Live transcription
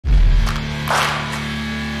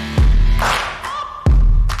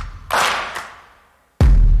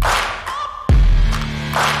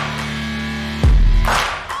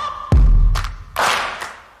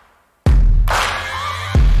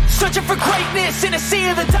greatness in a sea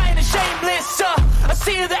of the dying and shameless, a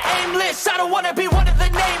sea of the aimless. I don't wanna be one of the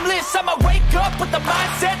nameless. I'ma wake up with the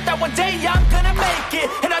mindset that one day I'm gonna make it.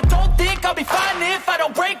 And I don't think I'll be fine if I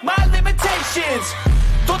don't break my limitations.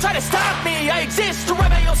 Don't try to stop me, I exist to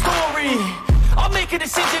write my own story. I'll make a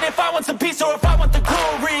decision if I want some peace or if I want the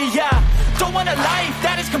glory, yeah. Don't want a life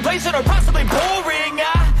that is complacent or possibly boring.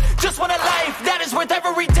 I just want a life that is worth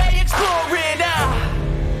every day exploring.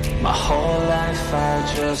 My whole life I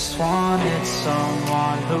just wanted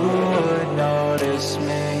someone who would notice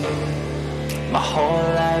me. My whole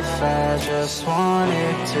life I just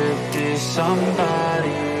wanted to be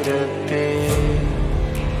somebody to be.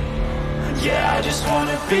 Yeah, I just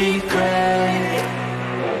wanna be great.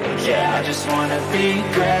 Yeah, I just wanna be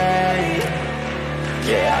great.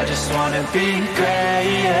 Yeah, I just wanna be great.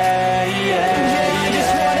 Yeah, yeah, yeah, I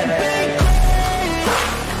just wanna be great.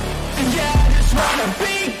 Yeah, I just wanna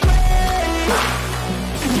be great.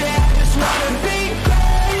 Yeah, I just wanna be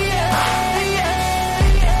great. Yeah, yeah,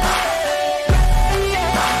 yeah, yeah,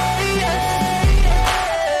 yeah, yeah.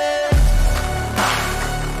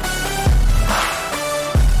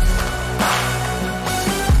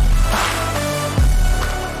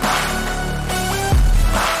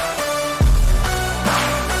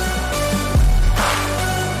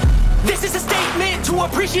 This is a statement to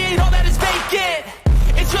appreciate all that is vacant.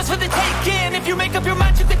 It's just for the taking. If you make up your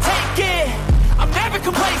mind, you can take it. I'm never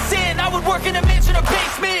complacent. I would work in a mansion or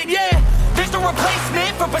basement, yeah. There's no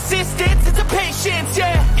replacement for persistence, it's a patience,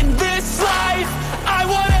 yeah. In this life, I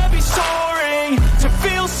wanna be soaring, to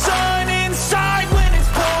feel sun inside when it's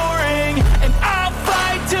pouring. And I'll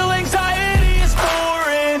fight till anxiety is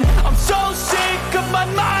foreign. I'm so sick of my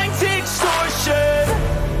mind's extortion.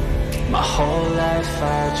 My whole life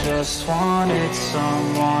I just wanted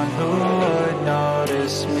someone who would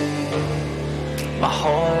notice me. My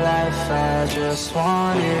whole life I just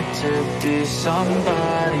wanted to be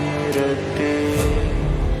somebody to be.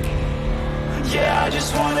 Yeah, I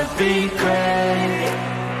just wanna be great.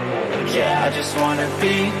 Yeah, I just wanna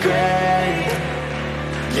be great.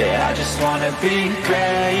 Yeah, I just wanna be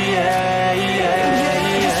great. Yeah, yeah, yeah,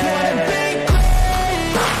 I just wanna be great.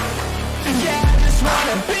 Yeah, I just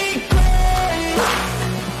wanna be great.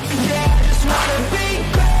 Yeah, I just wanna be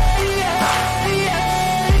great. Yeah, yeah,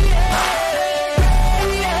 yeah,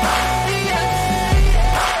 yeah, yeah, yeah.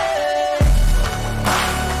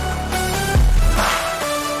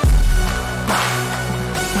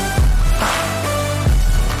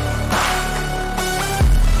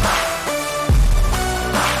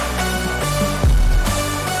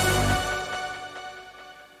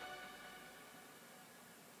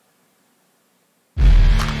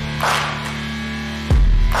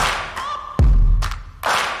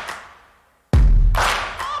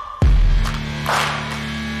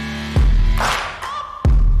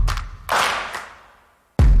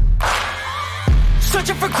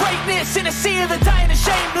 Searching for greatness in a sea of the dying and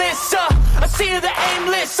shameless, a sea of the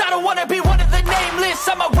aimless. I don't wanna be one of the nameless.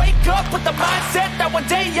 I'ma wake up with the mindset that one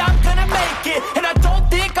day I'm gonna make it. And I don't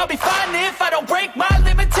think I'll be fine if I don't break my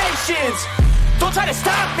limitations. Don't try to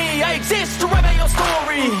stop me, I exist to write my own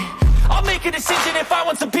story. I'll make a decision if I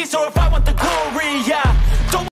want some peace or if I want the glory, yeah. Don't